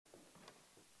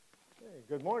Hey,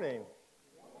 good morning.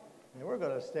 And we're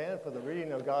going to stand for the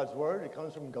reading of God's Word. It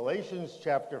comes from Galatians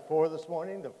chapter 4 this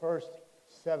morning, the first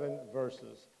 7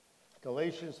 verses.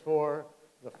 Galatians 4,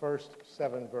 the first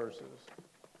 7 verses.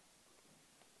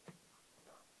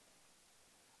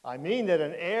 I mean that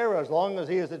an heir, as long as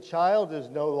he is a child, is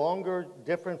no longer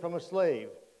different from a slave,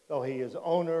 though he is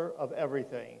owner of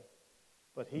everything.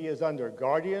 But he is under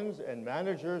guardians and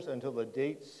managers until the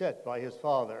date set by his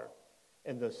father.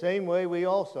 In the same way, we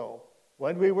also,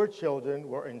 when we were children,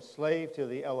 were enslaved to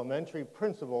the elementary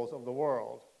principles of the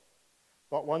world.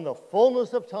 But when the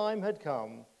fullness of time had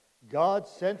come, God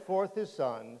sent forth his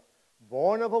Son,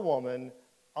 born of a woman,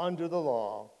 under the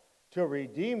law, to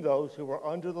redeem those who were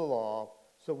under the law,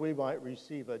 so we might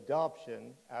receive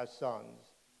adoption as sons.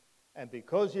 And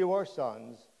because you are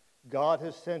sons, God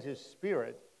has sent his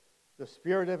Spirit, the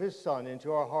Spirit of his Son,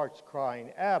 into our hearts,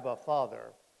 crying, Abba,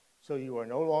 Father. So you are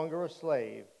no longer a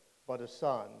slave, but a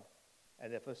son.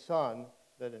 And if a son,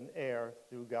 then an heir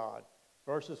through God.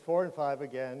 Verses 4 and 5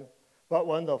 again. But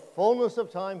when the fullness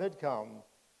of time had come,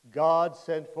 God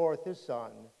sent forth his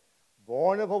Son,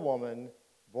 born of a woman,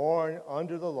 born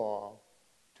under the law,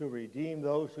 to redeem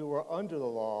those who were under the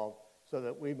law, so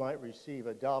that we might receive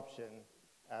adoption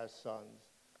as sons.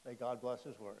 May God bless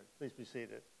his word. Please be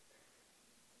seated.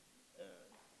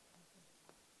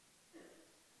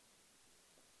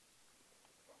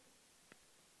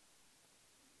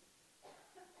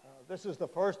 This is the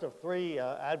first of 3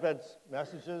 Advent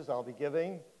messages I'll be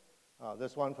giving.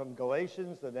 This one from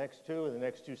Galatians, the next 2, and the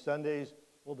next 2 Sundays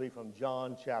will be from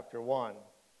John chapter 1.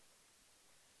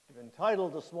 I've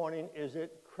entitled this morning, Is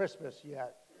It Christmas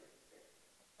Yet?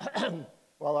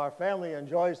 While our family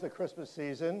enjoys the Christmas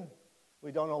season,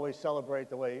 we don't always celebrate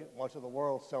the way much of the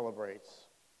world celebrates.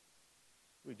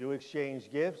 We do exchange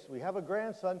gifts. We have a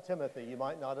grandson, Timothy. You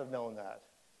might not have known that.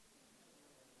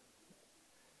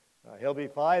 He'll be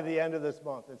 5 the end of this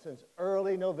month, and since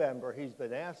early November, he's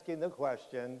been asking the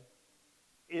question,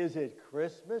 is it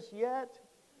Christmas yet?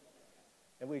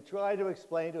 And we try to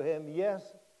explain to him,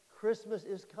 yes, Christmas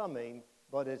is coming,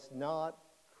 but it's not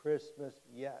Christmas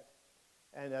yet.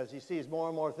 And as he sees more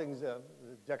and more things,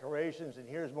 decorations, and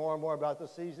hears more and more about the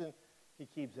season, he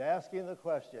keeps asking the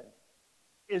question,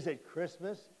 is it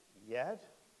Christmas yet?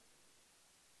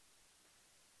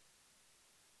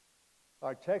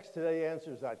 Our text today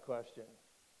answers that question.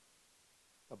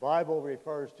 The Bible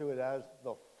refers to it as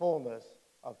the fullness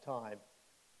of time.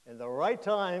 In the right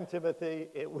time, Timothy,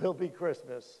 it will be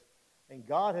Christmas. And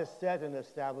God has set and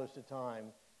established a time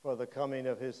for the coming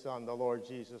of his Son, the Lord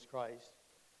Jesus Christ.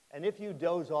 And if you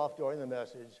doze off during the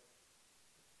message,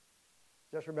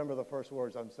 just remember the first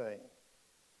words I'm saying.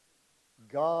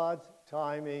 God's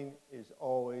timing is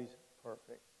always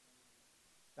perfect.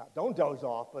 Now, don't doze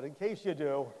off, but in case you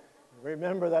do,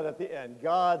 remember that at the end.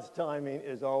 God's timing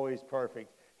is always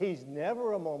perfect. He's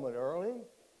never a moment early.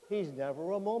 He's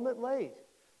never a moment late.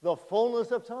 The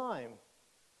fullness of time.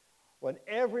 When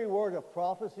every word of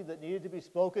prophecy that needed to be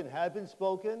spoken had been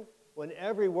spoken, when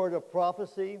every word of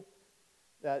prophecy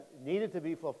that needed to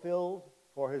be fulfilled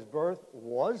for his birth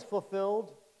was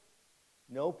fulfilled,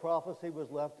 no prophecy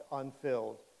was left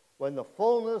unfilled. When the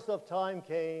fullness of time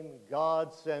came,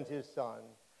 God sent his Son.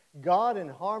 God, in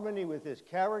harmony with his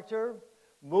character,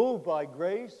 moved by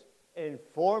grace,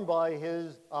 informed by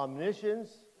his omniscience,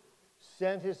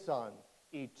 sent his Son,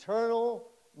 eternal,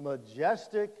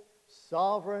 majestic,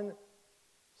 sovereign,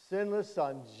 sinless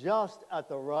Son, just at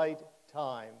the right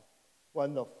time.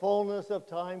 When the fullness of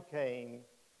time came,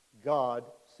 God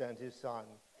sent his Son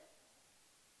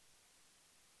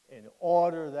in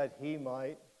order that he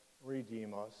might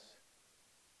redeem us.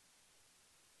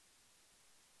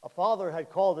 A father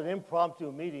had called an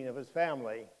impromptu meeting of his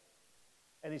family,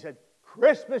 and he said,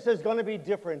 Christmas is going to be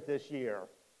different this year.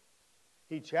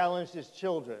 He challenged his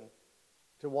children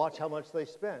to watch how much they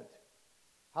spent,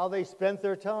 how they spent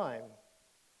their time,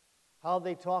 how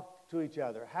they talked to each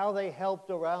other, how they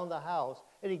helped around the house.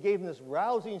 And he gave them this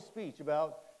rousing speech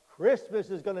about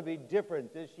Christmas is going to be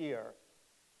different this year.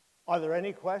 Are there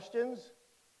any questions?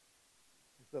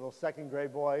 This little second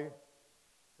grade boy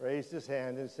raised his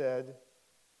hand and said,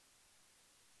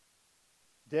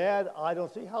 Dad, I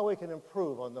don't see how we can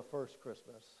improve on the first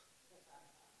Christmas.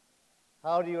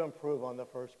 How do you improve on the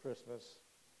first Christmas?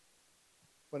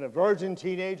 When a virgin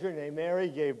teenager named Mary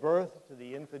gave birth to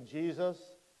the infant Jesus,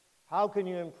 how can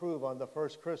you improve on the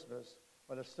first Christmas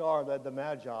when a star led the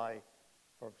Magi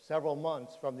for several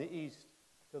months from the east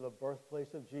to the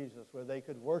birthplace of Jesus where they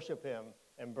could worship him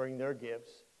and bring their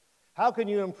gifts? How can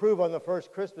you improve on the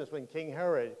first Christmas when King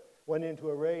Herod went into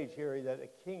a rage hearing that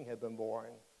a king had been born?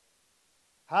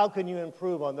 How can you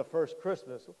improve on the first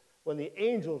Christmas when the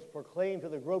angels proclaim to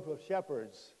the group of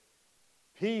shepherds,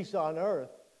 peace on earth,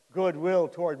 goodwill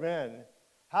toward men?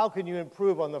 How can you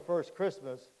improve on the first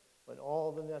Christmas when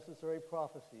all the necessary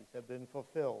prophecies have been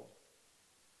fulfilled?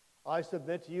 I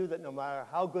submit to you that no matter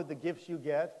how good the gifts you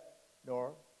get,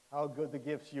 nor how good the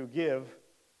gifts you give,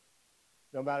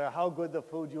 no matter how good the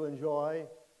food you enjoy,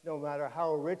 no matter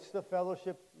how rich the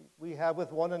fellowship we have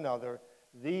with one another,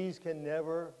 these can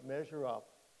never measure up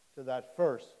to that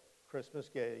first Christmas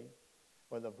day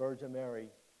when the Virgin Mary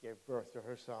gave birth to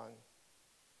her Son.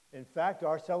 In fact,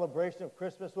 our celebration of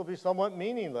Christmas will be somewhat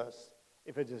meaningless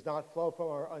if it does not flow from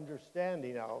our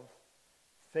understanding of,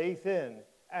 faith in,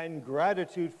 and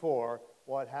gratitude for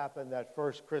what happened that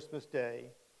first Christmas day.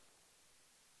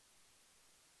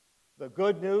 The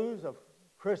good news of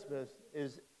Christmas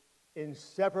is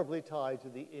inseparably tied to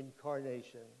the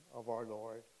incarnation of our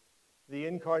Lord. The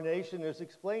incarnation is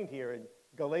explained here in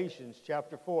Galatians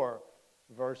chapter 4,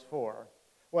 verse 4.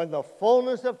 When the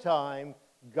fullness of time,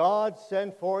 God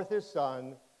sent forth his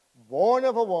Son, born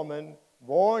of a woman,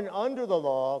 born under the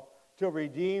law, to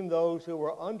redeem those who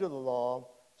were under the law,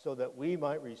 so that we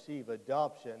might receive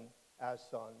adoption as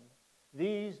sons.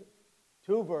 These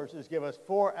two verses give us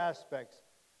four aspects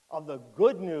of the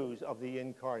good news of the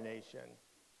incarnation.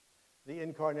 The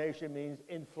incarnation means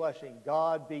infleshing.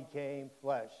 God became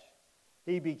flesh.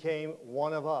 He became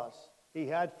one of us. He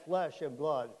had flesh and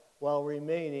blood while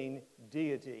remaining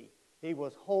deity. He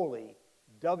was holy,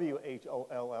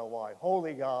 W-H-O-L-L-Y,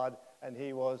 holy God, and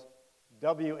he was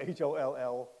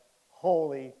W-H-O-L-L,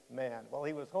 holy man. Well,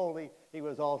 he was holy. He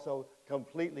was also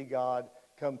completely God,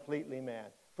 completely man.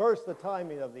 First, the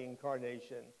timing of the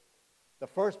incarnation. The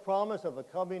first promise of the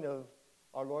coming of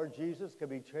our Lord Jesus can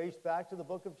be traced back to the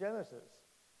book of Genesis,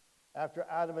 after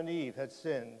Adam and Eve had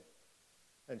sinned.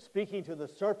 And speaking to the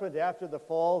serpent after the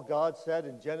fall, God said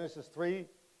in Genesis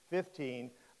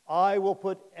 3:15, I will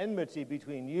put enmity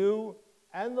between you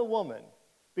and the woman,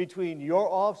 between your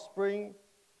offspring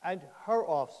and her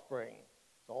offspring.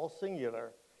 It's all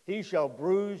singular. He shall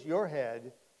bruise your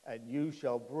head, and you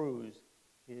shall bruise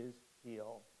his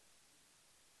heel.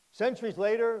 Centuries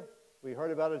later, we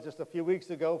heard about it just a few weeks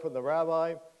ago from the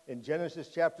rabbi in Genesis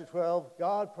chapter 12,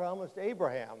 God promised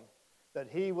Abraham that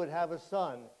he would have a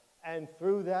son, and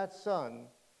through that son,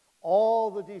 all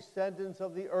the descendants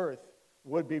of the earth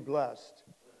would be blessed.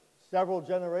 Several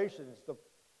generations, the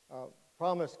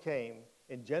promise came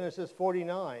in Genesis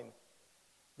 49.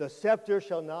 The scepter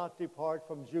shall not depart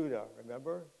from Judah.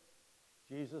 Remember?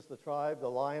 Jesus, the tribe, the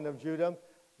Lion of Judah.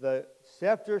 The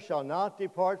scepter shall not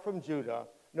depart from Judah,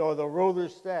 nor the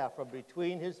ruler's staff from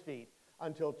between his feet,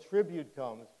 until tribute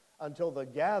comes, until the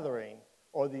gathering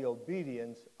or the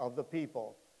obedience of the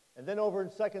people. And then over in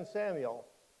 2 Samuel,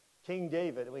 King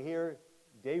David, we hear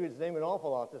David's name an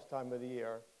awful lot this time of the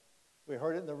year. We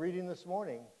heard it in the reading this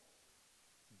morning.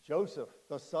 Joseph,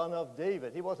 the son of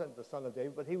David. He wasn't the son of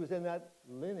David, but he was in that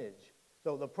lineage.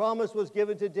 So the promise was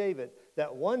given to David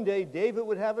that one day David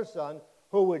would have a son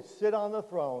who would sit on the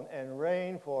throne and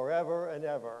reign forever and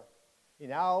ever.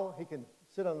 Now he can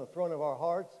sit on the throne of our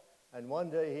hearts, and one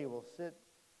day he will sit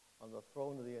on the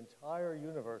throne of the entire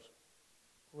universe,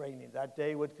 reigning. That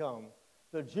day would come.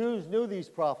 The Jews knew these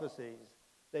prophecies.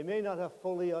 They may not have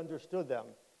fully understood them.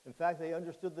 In fact, they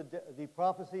understood the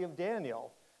prophecy of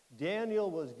Daniel. Daniel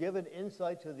was given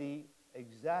insight to the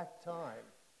exact time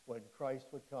when Christ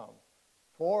would come.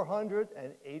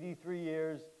 483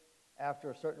 years after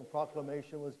a certain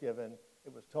proclamation was given,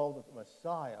 it was told that the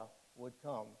Messiah would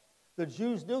come. The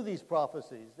Jews knew these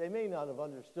prophecies. They may not have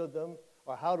understood them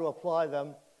or how to apply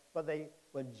them, but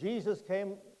when Jesus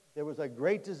came, there was a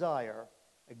great desire,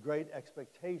 a great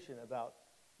expectation about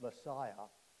Messiah.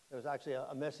 There was actually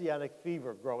a messianic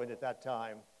fever growing at that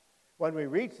time. When we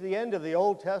reached the end of the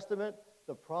Old Testament,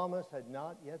 the promise had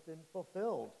not yet been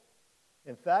fulfilled.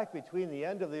 In fact, between the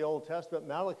end of the Old Testament,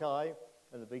 Malachi,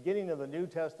 and the beginning of the New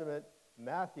Testament,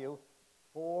 Matthew,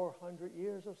 400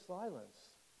 years of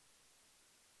silence.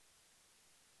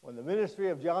 When the ministry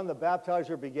of John the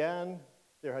Baptizer began,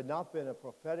 there had not been a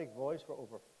prophetic voice for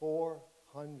over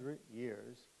 400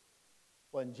 years.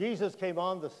 When Jesus came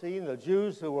on the scene, the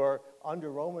Jews who were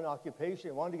under Roman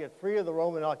occupation, wanted to get free of the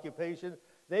Roman occupation,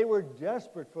 they were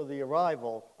desperate for the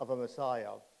arrival of a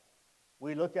Messiah.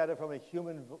 We look at it from a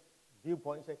human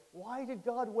viewpoint and say, why did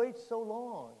God wait so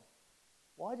long?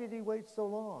 Why did he wait so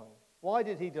long? Why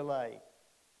did he delay?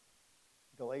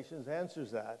 Galatians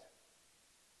answers that.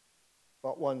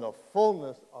 But when the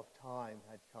fullness of time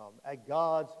had come, at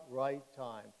God's right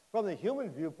time. From the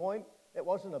human viewpoint, it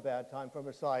wasn't a bad time for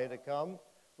Messiah to come.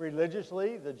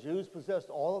 Religiously, the Jews possessed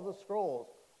all of the scrolls,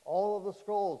 All of the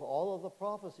scrolls, all of the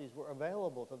prophecies were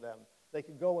available to them. They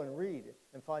could go and read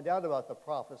and find out about the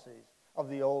prophecies of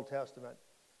the Old Testament.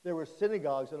 There were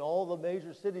synagogues in all the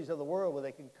major cities of the world where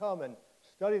they could come and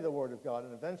study the Word of God,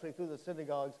 and eventually through the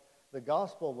synagogues, the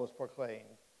gospel was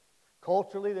proclaimed.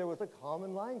 Culturally, there was a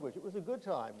common language. It was a good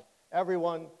time.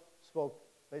 Everyone spoke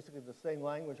basically the same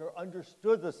language or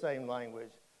understood the same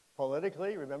language.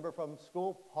 Politically, remember from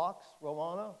school, Pax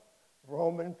Romana,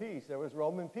 Roman peace. There was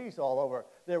Roman peace all over.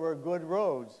 There were good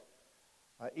roads,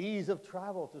 ease of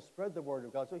travel to spread the word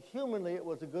of God. So humanly, it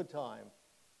was a good time.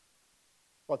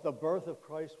 But the birth of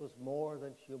Christ was more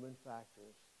than human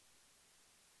factors.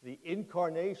 The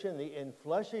incarnation, the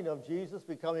infleshing of Jesus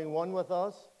becoming one with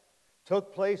us,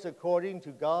 took place according to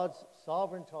God's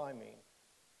sovereign timing,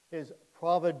 his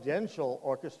providential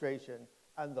orchestration,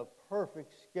 and the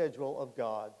perfect schedule of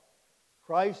God.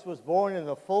 Christ was born in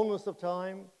the fullness of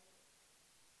time.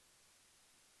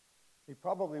 He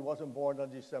probably wasn't born on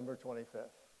December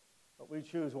 25th. But we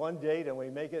choose one date and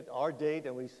we make it our date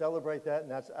and we celebrate that,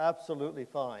 and that's absolutely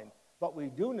fine. But we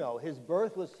do know his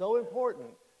birth was so important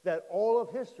that all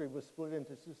of history was split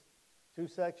into two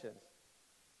sections,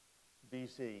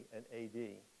 BC and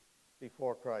AD,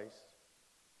 before Christ.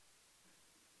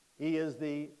 He is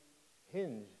the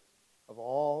hinge of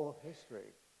all of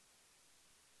history.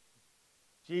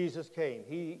 Jesus came.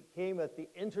 He came at the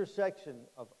intersection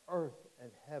of earth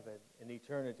and heaven in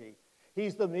eternity.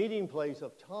 He's the meeting place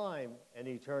of time and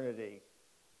eternity.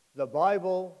 The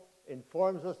Bible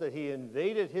informs us that he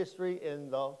invaded history in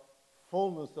the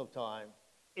fullness of time,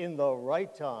 in the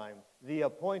right time, the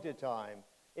appointed time.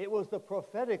 It was the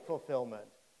prophetic fulfillment.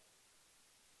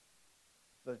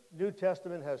 The New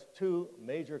Testament has two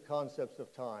major concepts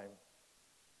of time.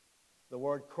 The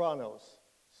word chronos,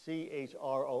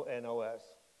 C-H-R-O-N-O-S.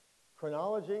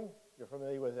 Chronology, you're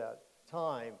familiar with that.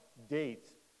 Time, dates,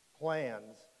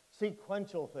 plans,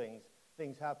 sequential things.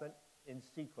 Things happen in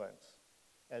sequence.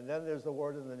 And then there's the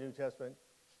word in the New Testament,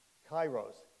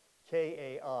 kairos,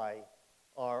 K-A-I-R-O-S.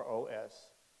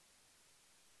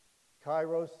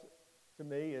 Kairos, to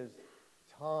me, is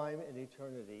time and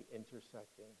eternity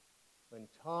intersecting. When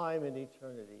time and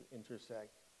eternity intersect,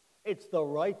 it's the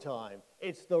right time.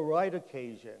 It's the right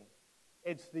occasion.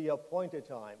 It's the appointed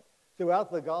time. Throughout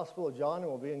the Gospel of John, and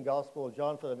we'll be in Gospel of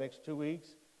John for the next 2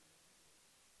 weeks,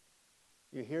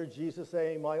 you hear Jesus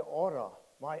saying, my hora,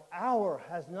 my hour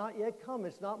has not yet come.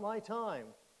 It's not my time.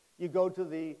 You go to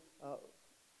the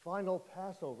final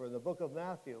Passover in the book of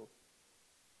Matthew,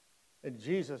 and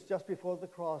Jesus, just before the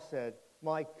cross, said,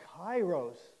 my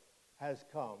kairos has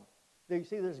come. You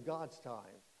see, there's God's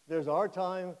time. There's our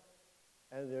time,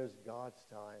 and there's God's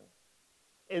time.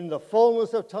 In the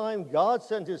fullness of time, God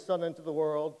sent his Son into the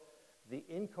world. The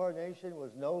incarnation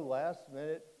was no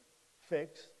last-minute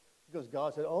fix, because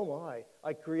God said, oh my,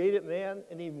 I created man,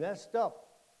 and he messed up.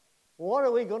 What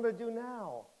are we going to do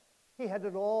now? He had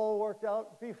it all worked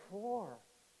out before.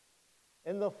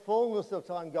 In the fullness of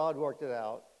time, God worked it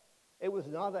out. It was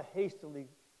not a hastily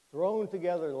thrown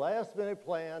together last-minute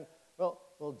plan.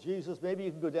 Well, Jesus, maybe you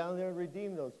can go down there and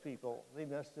redeem those people. They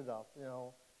messed it up. You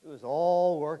know, it was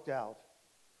all worked out.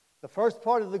 The first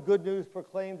part of the good news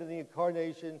proclaimed in the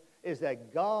incarnation is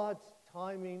that God's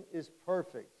timing is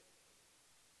perfect.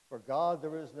 For God,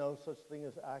 there is no such thing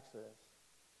as accidents.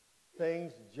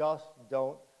 Things just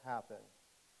don't happen.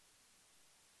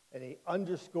 And he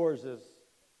underscores this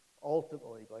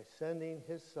ultimately by sending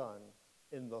his Son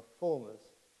in the fullness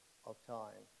of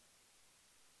time.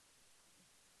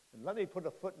 And let me put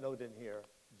a footnote in here.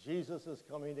 Jesus is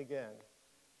coming again.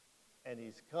 And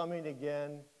he's coming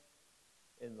again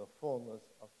in the fullness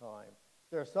of time.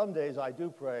 There are some days I do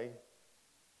pray,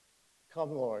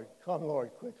 come Lord,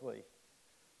 quickly.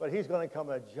 But he's going to come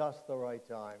at just the right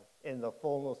time, in the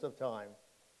fullness of time.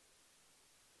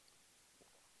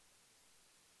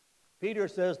 Peter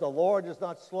says the Lord is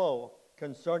not slow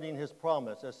concerning his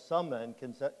promise, as some men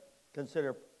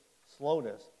consider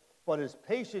slowness, but is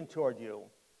patient toward you,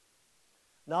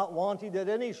 not wanting that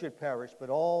any should perish,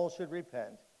 but all should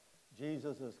repent.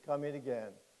 Jesus is coming again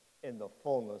in the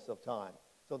fullness of time.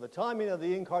 So the timing of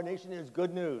the incarnation is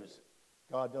good news.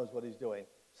 God knows what he's doing.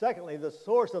 Secondly, the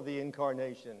source of the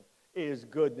incarnation is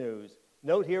good news.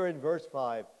 Note here in verse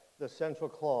 5, the central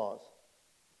clause.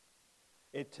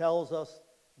 It tells us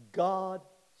God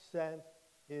sent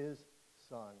his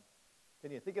Son.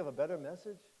 Can you think of a better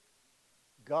message?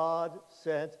 God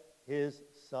sent his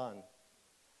Son.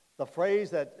 The phrase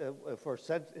that for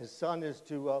sent his Son is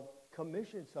to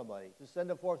commission somebody, to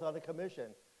send him forth on a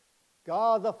commission.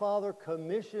 God the Father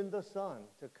commissioned the Son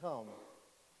to come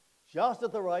just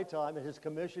at the right time, and his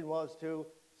commission was to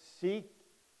seek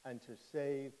and to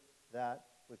save that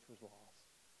which was lost.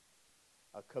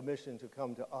 A commission to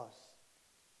come to us,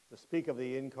 to speak of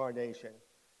the incarnation.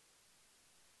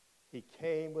 He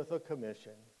came with a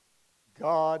commission.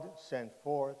 God sent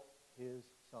forth his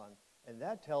Son. And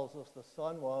that tells us the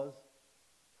Son was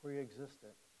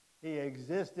pre-existent. He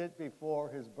existed before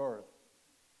his birth.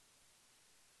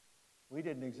 We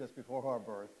didn't exist before our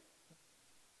birth,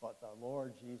 but the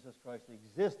Lord Jesus Christ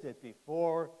existed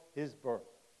before his birth.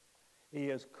 He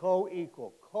is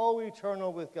co-equal,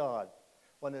 co-eternal with God.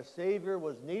 When a Savior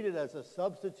was needed as a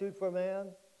substitute for man,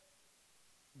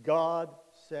 God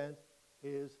sent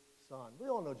his Son. We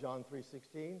all know John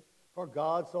 3:16. For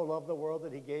God so loved the world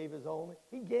that he gave his only.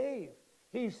 He gave.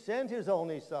 He sent his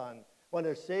only Son. When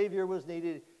a Savior was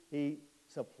needed, he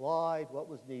supplied what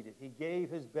was needed. He gave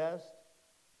his best.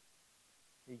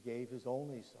 He gave his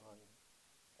only Son.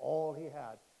 All he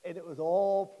had. And it was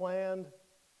all planned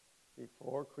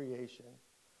before creation.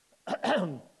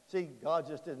 See, God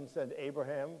just didn't send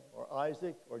Abraham or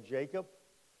Isaac or Jacob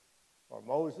or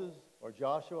Moses or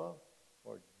Joshua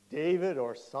or David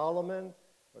or Solomon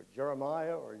or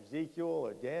Jeremiah or Ezekiel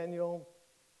or Daniel.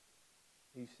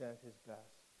 He sent his best,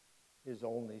 his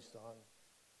only Son.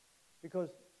 Because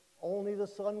only the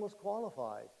Son was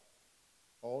qualified.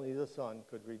 Only the Son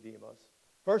could redeem us.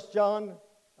 1 John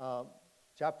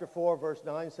chapter 4, verse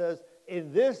 9 says,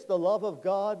 "In this the love of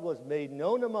God was made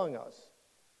known among us,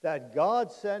 that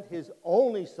God sent his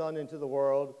only Son into the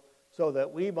world so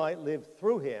that we might live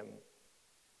through him.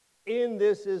 In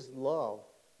this is love,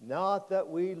 not that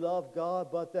we loved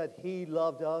God, but that he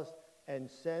loved us and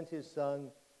sent his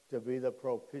Son to be the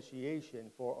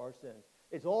propitiation for our sins."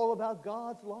 It's all about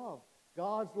God's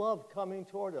love coming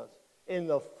toward us in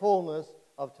the fullness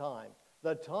of time.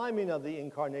 The timing of the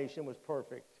incarnation was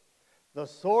perfect. The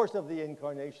source of the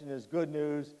incarnation is good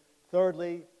news.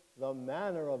 Thirdly, the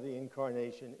manner of the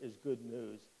incarnation is good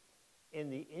news. In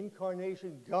the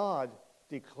incarnation, God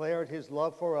declared his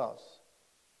love for us.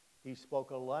 He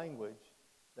spoke a language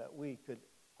that we could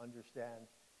understand.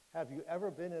 Have you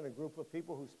ever been in a group of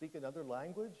people who speak another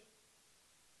language?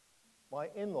 My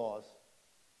in-laws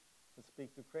would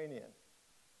speak Ukrainian.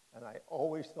 And I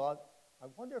always thought, I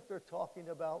wonder if they're talking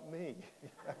about me.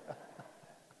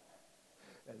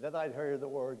 And then I'd hear the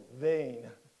word vain.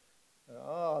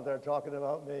 Oh, they're talking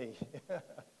about me.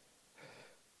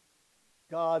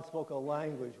 God spoke a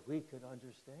language we could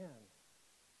understand.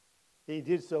 He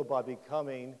did so by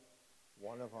becoming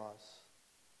one of us.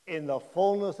 In the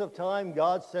fullness of time,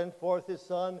 God sent forth his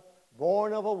Son,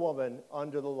 born of a woman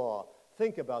under the law.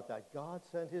 Think about that. God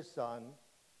sent his Son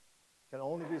can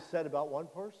only be said about one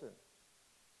person.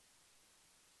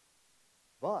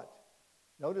 But,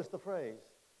 notice the phrase,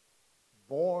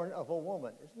 born of a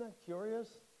woman. Isn't that curious?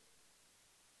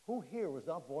 Who here was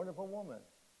not born of a woman?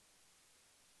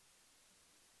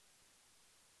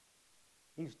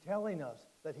 He's telling us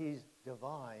that he's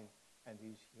divine and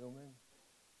he's human.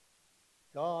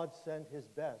 God sent his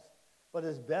best, but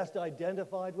his best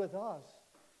identified with us.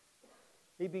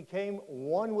 He became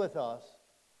one with us,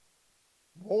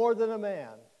 more than a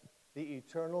man, the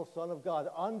eternal Son of God,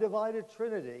 undivided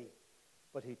Trinity,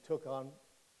 but he took on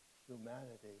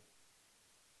humanity.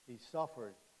 He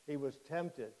suffered. He was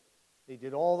tempted. He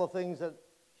did all the things that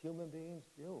human beings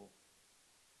do.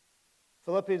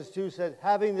 Philippians 2 said,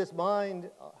 have this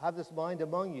mind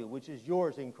among you, which is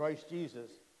yours in Christ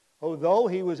Jesus, who though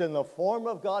he was in the form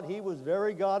of God, he was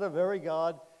very God of very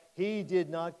God, he did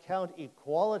not count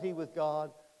equality with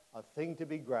God a thing to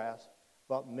be grasped,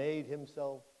 but made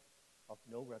himself of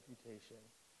no reputation.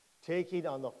 Taking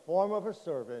on the form of a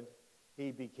servant,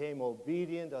 he became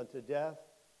obedient unto death,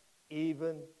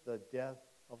 even the death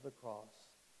of the cross.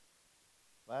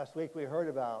 Last week we heard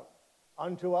about,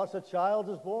 unto us a child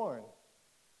is born,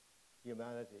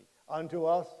 humanity. Unto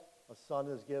us a son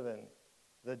is given,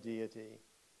 the deity.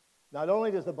 Not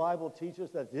only does the Bible teach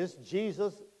us that this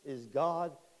Jesus is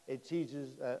God, it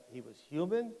teaches that he was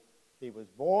human, he was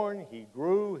born, he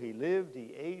grew, he lived,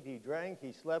 he ate, he drank,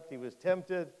 he slept, he was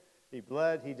tempted, he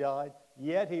bled, he died,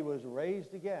 yet he was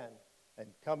raised again and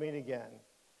coming again.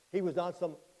 He was not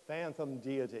some phantom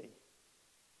deity,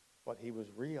 but he was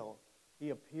real. He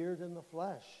appeared in the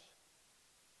flesh.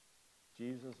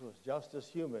 Jesus was just as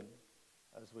human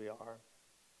as we are.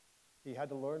 He had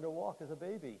to learn to walk as a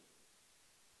baby.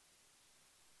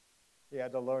 He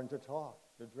had to learn to talk,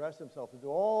 to dress himself, to do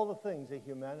all the things that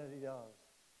humanity does.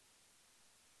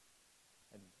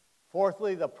 And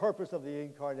fourthly, the purpose of the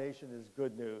incarnation is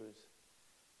good news.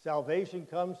 Salvation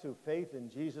comes through faith in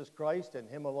Jesus Christ and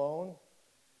him alone.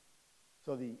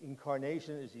 So the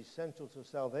incarnation is essential to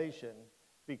salvation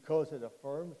because it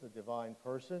affirms the divine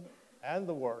person and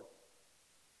the work.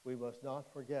 We must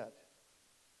not forget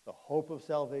The hope of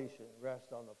salvation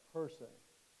rests on the person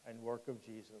and work of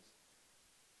Jesus.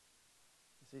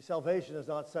 You see, salvation is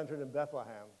not centered in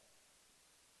Bethlehem.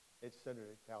 It's centered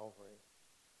at Calvary.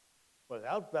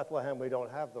 Without Bethlehem, we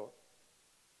don't have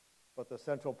but the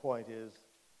central point is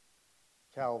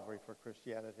Calvary for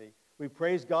Christianity. We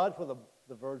praise God for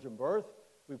the virgin birth.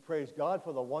 We praise God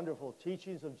for the wonderful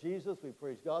teachings of Jesus. We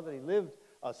praise God that he lived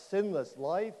a sinless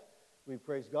life. We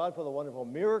praise God for the wonderful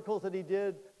miracles that he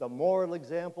did, the moral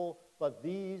example, but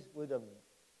these would have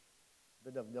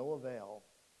been of no avail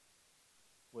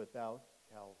without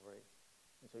Calvary.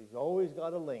 And so you've always got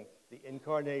to link the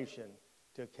incarnation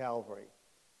to Calvary.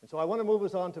 And so I want to move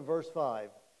us on to verse 5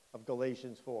 of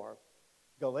Galatians 4.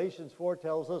 Galatians 4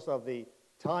 tells us of the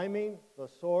timing, the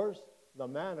source, the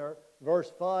manner.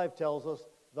 Verse 5 tells us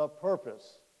the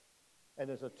purpose. And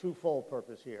there's a twofold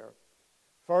purpose here.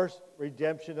 First,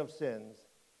 redemption of sins.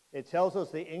 It tells us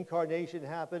the incarnation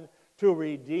happened to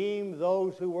redeem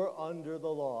those who were under the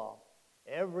law.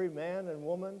 Every man and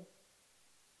woman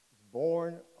is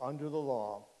born under the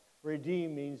law.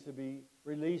 Redeem means to be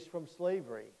released from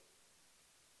slavery,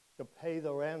 to pay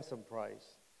the ransom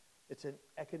price. It's an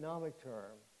economic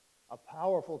term, a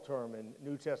powerful term in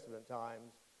New Testament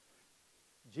times.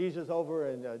 Jesus over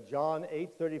in John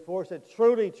 8:34 said,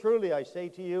 "Truly, truly, I say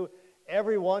to you,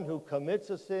 everyone who commits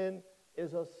a sin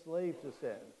is a slave to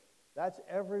sin." That's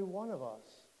every one of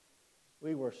us.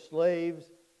 We were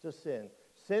slaves to sin.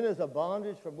 Sin is a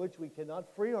bondage from which we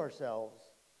cannot free ourselves.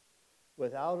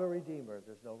 Without a Redeemer,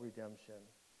 there's no redemption.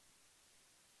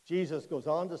 Jesus goes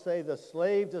on to say, the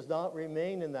slave does not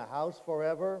remain in the house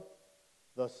forever.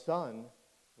 The Son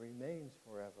remains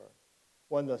forever.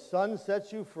 When the Son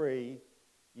sets you free,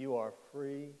 you are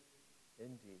free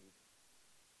indeed.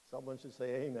 Someone should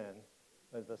say amen.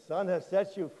 As the Son has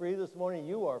set you free this morning,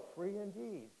 you are free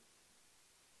indeed.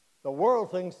 The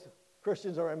world thinks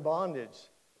Christians are in bondage.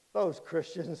 Those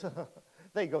Christians,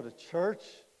 they go to church.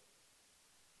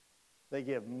 They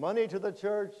give money to the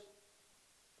church.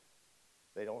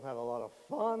 They don't have a lot of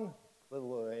fun.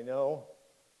 Little do they know.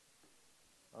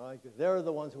 They're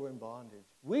the ones who are in bondage.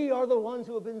 We are the ones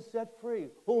who have been set free.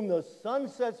 Whom the Son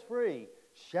sets free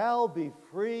shall be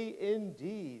free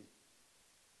indeed.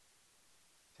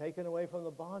 Taken away from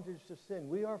the bondage to sin.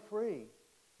 We are free.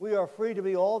 We are free to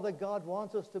be all that God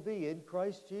wants us to be in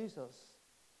Christ Jesus.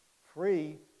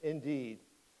 Free indeed.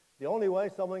 The only way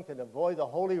someone can avoid the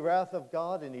holy wrath of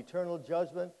God and eternal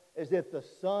judgment is if the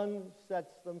Son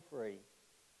sets them free.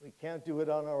 We can't do it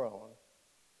on our own.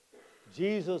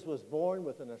 Jesus was born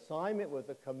with an assignment, with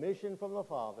a commission from the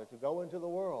Father to go into the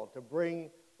world, to bring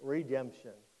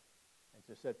redemption, and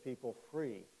to set people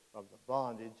free from the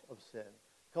bondage of sin.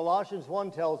 Colossians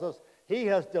 1 tells us, he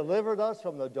has delivered us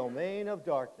from the domain of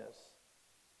darkness,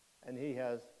 and he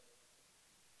has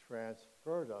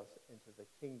transferred us into the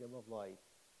kingdom of light,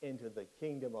 into the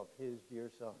kingdom of his dear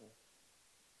Son.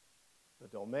 The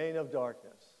domain of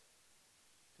darkness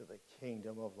to the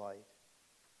kingdom of light.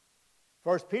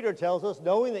 1 Peter tells us,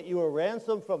 knowing that you were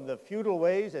ransomed from the futile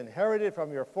ways inherited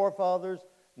from your forefathers,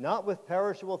 not with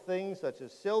perishable things such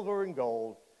as silver and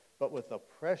gold, but with the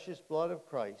precious blood of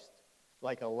Christ,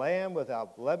 like a lamb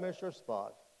without blemish or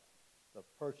spot. The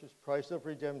purchase price of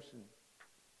redemption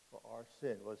for our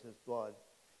sin was his blood.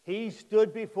 He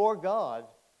stood before God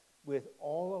with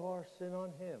all of our sin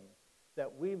on him,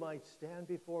 that we might stand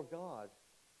before God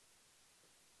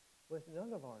with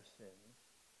none of our sins.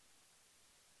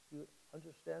 You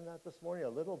understand that this morning a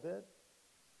little bit?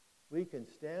 We can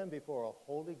stand before a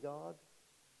holy God,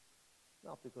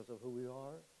 not because of who we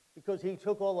are, because he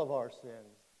took all of our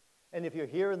sins. And if you're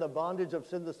here in the bondage of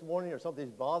sin this morning, or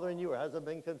something's bothering you or hasn't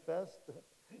been confessed,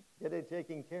 get it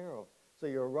taken care of. So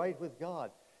you're right with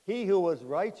God. He who was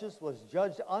righteous was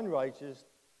judged unrighteous,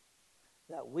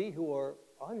 that we who are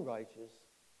unrighteous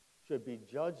should be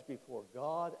judged before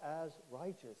God as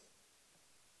righteous.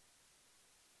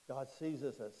 God sees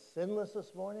us as sinless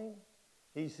this morning.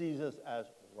 He sees us as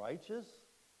righteous.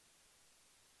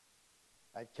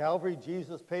 At Calvary,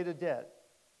 Jesus paid a debt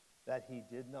that he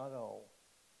did not owe.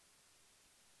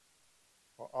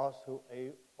 For us who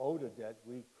owed a debt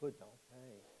we could not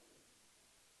pay.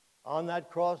 On that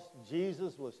cross,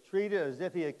 Jesus was treated as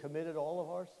if he had committed all of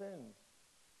our sins.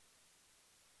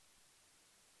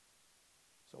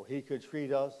 So he could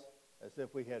treat us as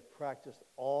if we had practiced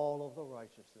all of the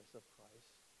righteousness of Christ.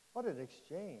 What an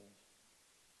exchange.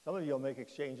 Some of you will make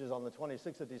exchanges on the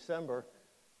 26th of December.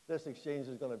 This exchange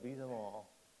is going to beat them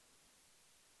all.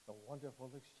 The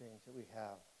wonderful exchange that we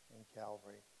have in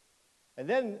Calvary. And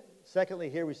then, secondly,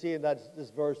 here we see in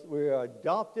this verse, we are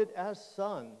adopted as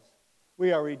sons.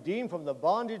 We are redeemed from the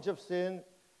bondage of sin,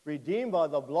 redeemed by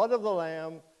the blood of the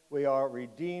Lamb, we are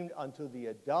redeemed unto the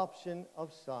adoption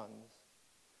of sons,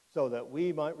 so that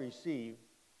we might receive,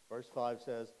 verse 5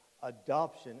 says,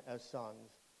 adoption as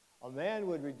sons. A man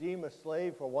would redeem a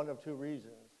slave for one of two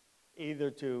reasons, either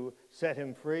to set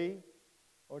him free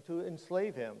or to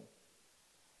enslave him.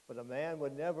 But a man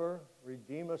would never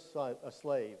redeem a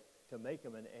slave to make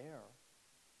him an heir.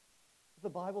 The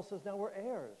Bible says now we're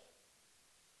heirs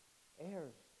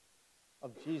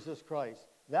of Jesus Christ.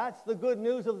 That's the good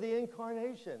news of the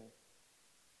incarnation.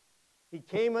 He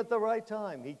came at the right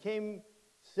time. He came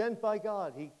sent by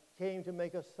God. He came to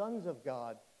make us sons of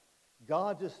God.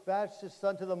 God dispatched his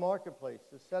Son to the marketplace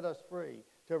to set us free,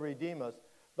 to redeem us.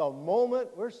 The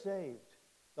moment we're saved,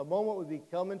 the moment we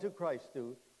become into Christ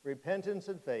through repentance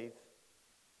and faith,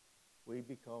 we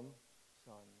become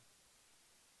sons.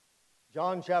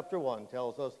 John chapter 1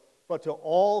 tells us, but to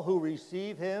all who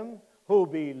receive him, who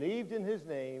believed in his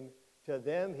name, to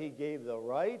them he gave the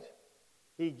right,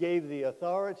 he gave the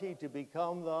authority to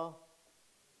become the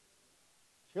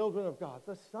children of God,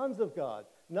 the sons of God,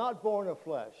 not born of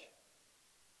flesh.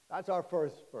 That's our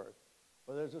first birth.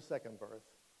 But there's a second birth.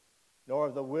 Nor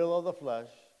of the will of the flesh,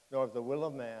 nor of the will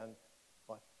of man,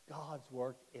 but God's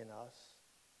work in us.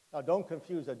 Now, don't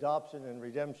confuse adoption and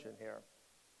redemption here.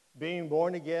 Being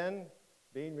born again,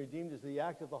 being redeemed, is the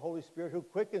act of the Holy Spirit who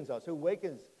quickens us, who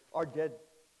wakens our dead.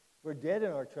 We're dead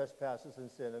in our trespasses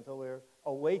and sin until we're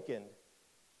awakened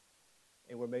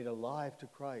and we're made alive to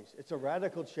Christ. It's a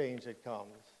radical change that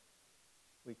comes.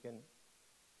 We can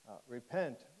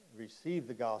repent, receive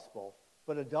the gospel,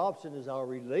 but adoption is our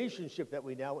relationship that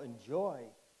we now enjoy.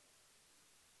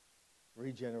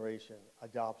 Regeneration,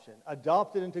 adoption,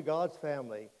 adopted into God's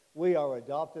family. We are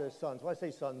adopted as sons. When I say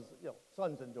sons,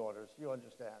 sons and daughters, you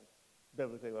understand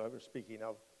biblically what we're speaking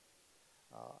of.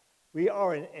 We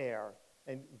are an heir.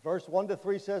 And verse 1 to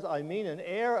 3 says, I mean, an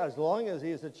heir, as long as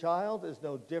he is a child, is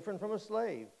no different from a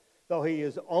slave. Though he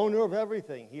is owner of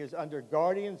everything, he is under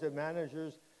guardians and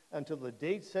managers until the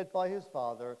date set by his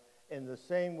father. In the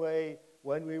same way,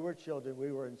 when we were children,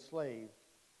 we were enslaved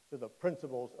to the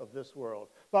principles of this world.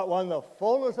 But when the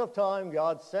fullness of time,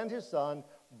 God sent his Son,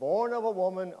 born of a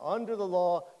woman under the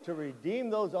law, to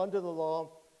redeem those under the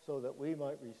law, so that we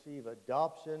might receive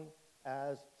adoption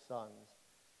as sons.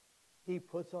 He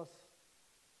puts us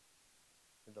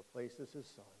in the place as his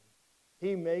Son.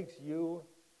 He makes you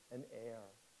an heir,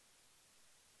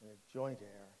 and a joint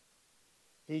heir.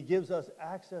 He gives us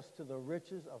access to the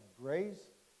riches of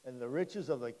grace and the riches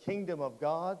of the kingdom of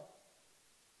God.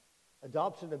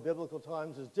 Adoption in biblical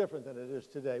times is different than it is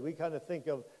today. We kind of think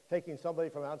of taking somebody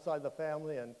from outside the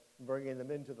family and bringing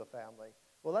them into the family.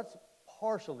 Well, that's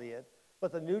partially it,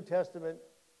 but the New Testament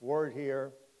word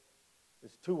here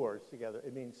is two words together.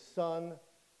 It means son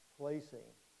placing.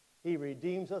 He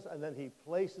redeems us, and then he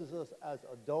places us as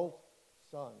adult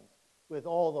sons with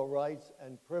all the rights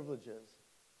and privileges.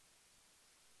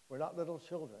 We're not little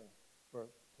children. We're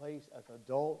placed as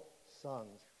adult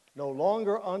sons, no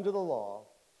longer under the law.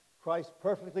 Christ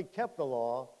perfectly kept the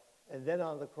law, and then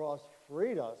on the cross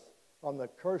freed us from the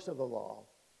curse of the law.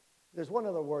 There's one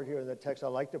other word here in the text I'd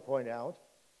like to point out.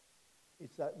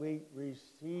 It's that we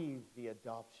receive the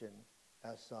adoption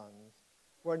as sons.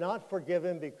 We're not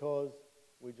forgiven because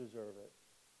we deserve it.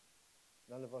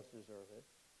 None of us deserve it.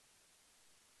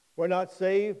 We're not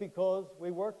saved because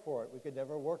we work for it. We could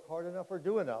never work hard enough or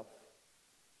do enough.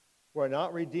 We're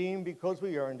not redeemed because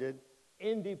we earned it.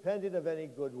 Independent of any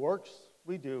good works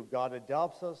we do, God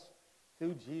adopts us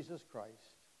through Jesus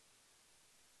Christ.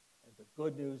 And the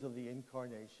good news of the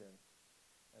incarnation.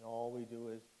 And all we do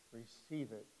is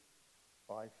receive it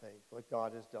by faith, what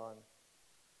God has done.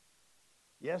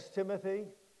 Yes, Timothy,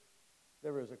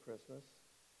 there is a Christmas.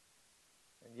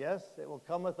 And yes, it will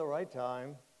come at the right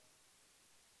time.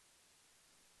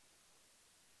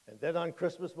 And then on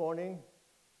Christmas morning,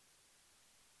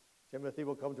 Timothy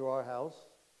will come to our house,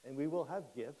 and we will have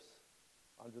gifts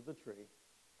under the tree.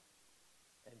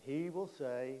 And he will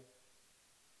say,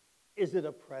 is it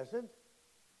a present?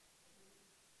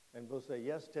 And we'll say,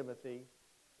 yes, Timothy,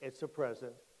 it's a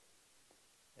present.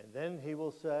 And then he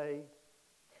will say,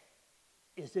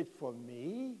 is it for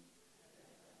me?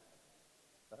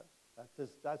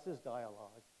 That's his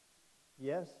dialogue.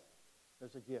 Yes,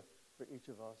 there's a gift for each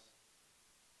of us.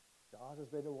 God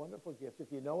has made a wonderful gift.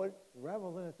 If you know it,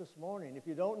 revel in it this morning. If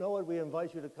you don't know it, we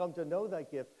invite you to come to know that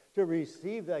gift, to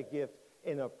receive that gift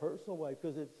in a personal way,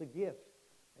 because it's a gift.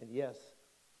 And yes,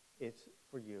 it's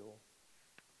for you.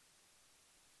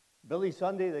 Billy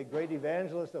Sunday, the great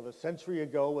evangelist of a century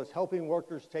ago, was helping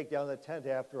workers take down the tent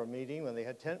after a meeting. When they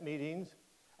had tent meetings,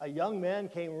 a young man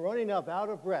came running up out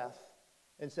of breath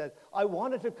and said, I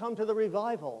wanted to come to the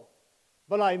revival,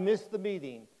 but I missed the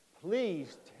meeting.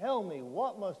 Please tell me,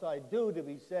 what must I do to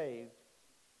be saved?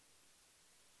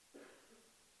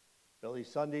 Billy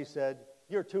Sunday said,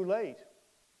 you're too late,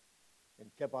 and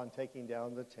kept on taking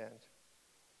down the tent.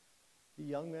 The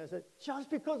young man said, just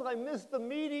because I missed the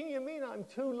meeting, you mean I'm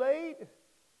too late?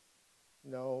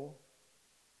 No,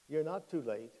 you're not too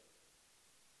late,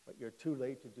 but you're too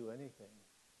late to do anything.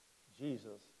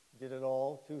 Jesus did it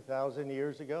all 2,000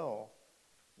 years ago.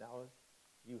 Now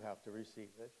you have to receive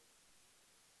it.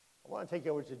 I want to take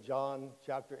you over to John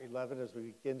chapter 11 as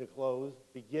we begin to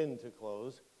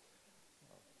close.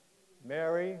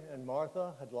 Mary and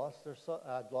Martha had lost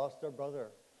their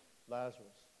brother,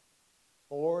 Lazarus.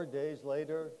 4 days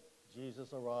later,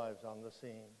 Jesus arrives on the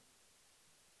scene.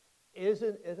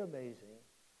 Isn't it amazing?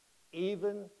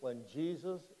 Even when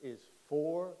Jesus is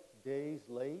 4 days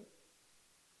late,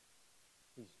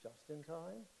 he's just in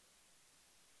time.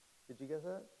 Did you get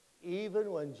that?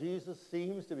 Even when Jesus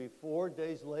seems to be 4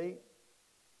 days late,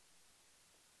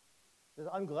 he says,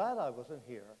 I'm glad I wasn't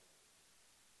here.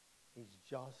 He's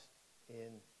just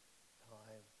in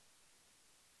time.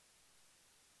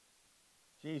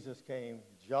 Jesus came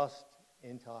just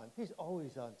in time. He's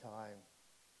always on time.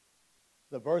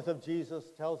 The birth of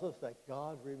Jesus tells us that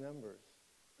God remembers.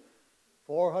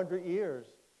 400 years,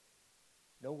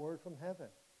 no word from heaven.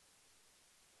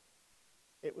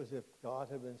 It was as if God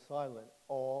had been silent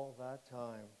all that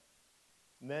time.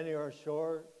 Many are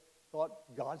sure thought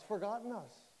God's forgotten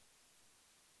us.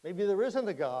 Maybe there isn't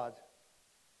a God.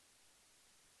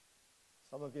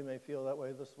 Some of you may feel that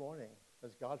way this morning.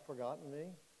 Has God forgotten me?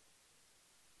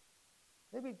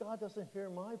 Maybe God doesn't hear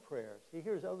my prayers. He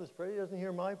hears others' prayers. He doesn't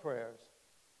hear my prayers.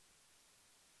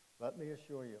 Let me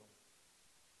assure you,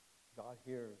 God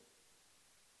hears.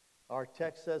 Our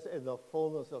text says in the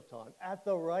fullness of time, at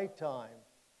the right time,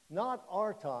 not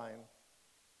our time,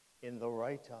 in the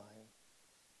right time,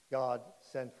 God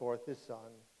sent forth his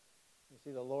Son. You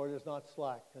see, the Lord is not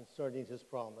slack concerning his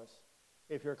promise.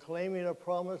 If you're claiming a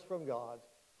promise from God,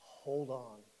 hold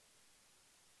on.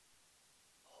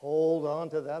 Hold on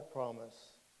to that promise.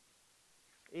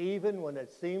 Even when it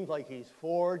seems like he's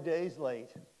 4 days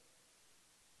late,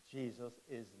 Jesus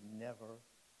is never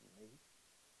late.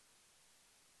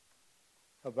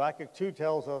 Habakkuk 2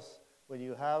 tells us, when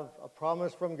you have a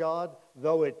promise from God,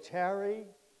 though it tarry,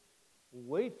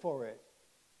 wait for it.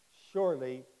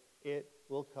 Surely it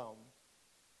will come.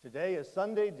 Today is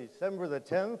Sunday, December the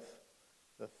 10th,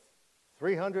 the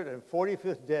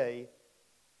 345th day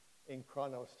in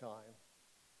Chronos time.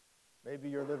 Maybe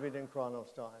you're living in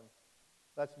Chronos time.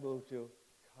 Let's move to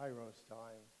Kairos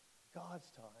time, God's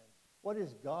time. What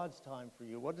is God's time for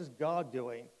you? What is God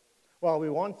doing? Well, we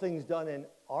want things done in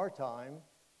our time,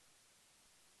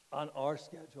 on our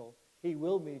schedule. He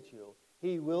will meet you.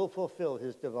 He will fulfill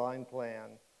his divine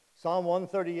plan. Psalm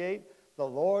 138, the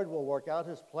Lord will work out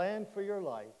his plan for your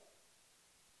life.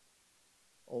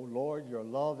 O Lord, your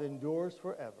love endures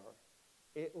forever.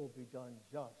 It will be done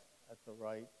just at the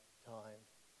right time.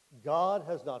 God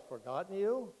has not forgotten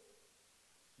you.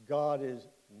 God is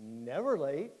never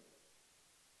late.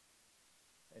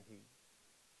 And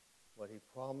what he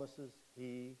promises,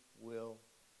 he will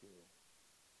do.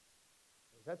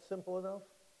 Is that simple enough?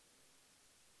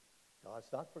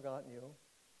 God's not forgotten you.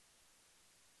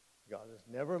 God is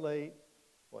never late.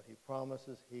 What he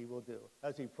promises, he will do.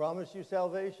 Has he promised you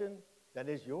salvation? That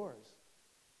is yours.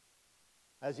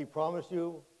 Has he promised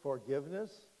you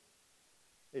forgiveness?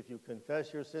 If you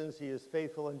confess your sins, he is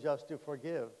faithful and just to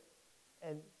forgive.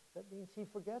 And that means he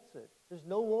forgets it. There's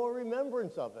no more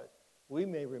remembrance of it. We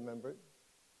may remember it.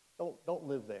 Don't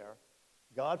live there.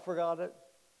 God forgot it.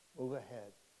 Move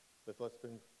ahead with what's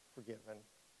been forgiven.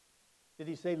 Did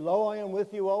he say, lo, I am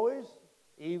with you always,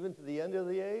 even to the end of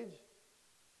the age?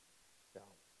 No.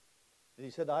 Did he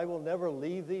say, I will never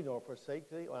leave thee nor forsake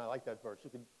thee? Well, I like that verse. You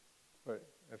can,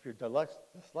 if you're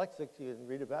dyslexic, you can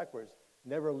read it backwards.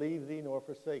 Never leave thee nor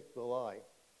forsake will I.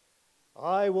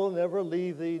 I will never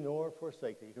leave thee nor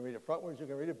forsake thee. You can read it frontwards, you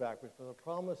can read it backwards, but the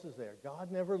promise is there.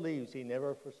 God never leaves, he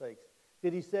never forsakes.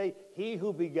 Did he say, he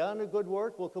who began a good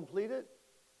work will complete it?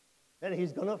 And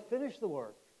he's going to finish the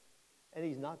work. And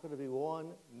he's not going to be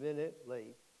 1 minute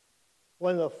late.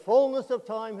 When the fullness of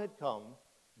time had come,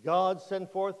 God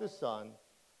sent forth his Son,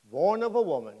 born of a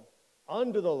woman,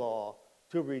 under the law,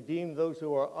 to redeem those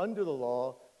who are under the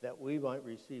law, that we might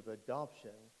receive adoption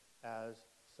as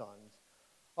sons.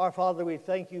 Our Father, we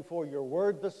thank you for your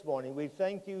word this morning. We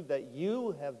thank you that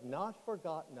you have not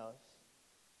forgotten us.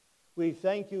 We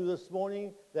thank you this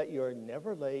morning that you're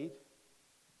never late.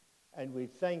 And we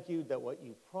thank you that what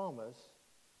you promise,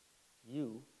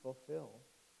 you fulfill.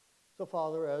 So,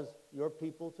 Father, as your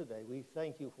people today, we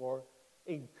thank you for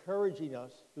encouraging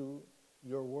us through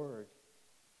your word,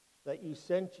 that you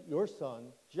sent your Son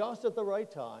just at the right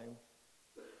time.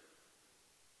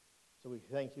 So we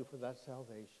thank you for that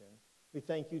salvation. We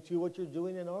thank you, too, what you're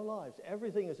doing in our lives.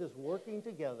 Everything is just working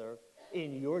together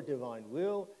in your divine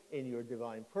will, in your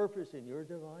divine purpose, in your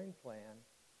divine plan.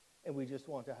 And we just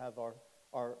want to have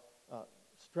our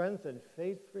strength and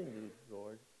faith renewed,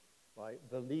 Lord, by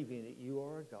believing that you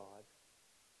are a God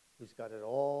who's got it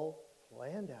all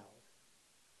planned out.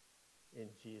 In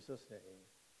Jesus' name,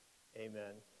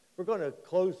 amen. We're going to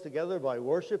close together by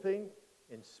worshiping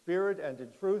in spirit and in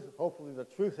truth. Hopefully the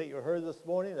truth that you heard this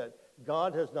morning, that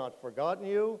God has not forgotten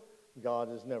you.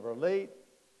 God is never late.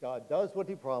 God does what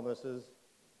he promises.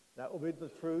 That will be the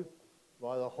truth.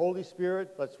 By the Holy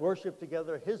Spirit, let's worship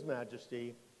together his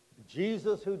majesty,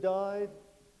 Jesus who died,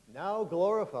 now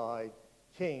glorified,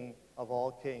 King of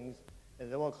all kings.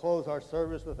 And then we'll close our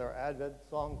service with our Advent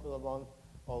song for the month,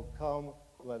 Oh, come,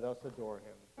 let us adore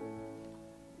him.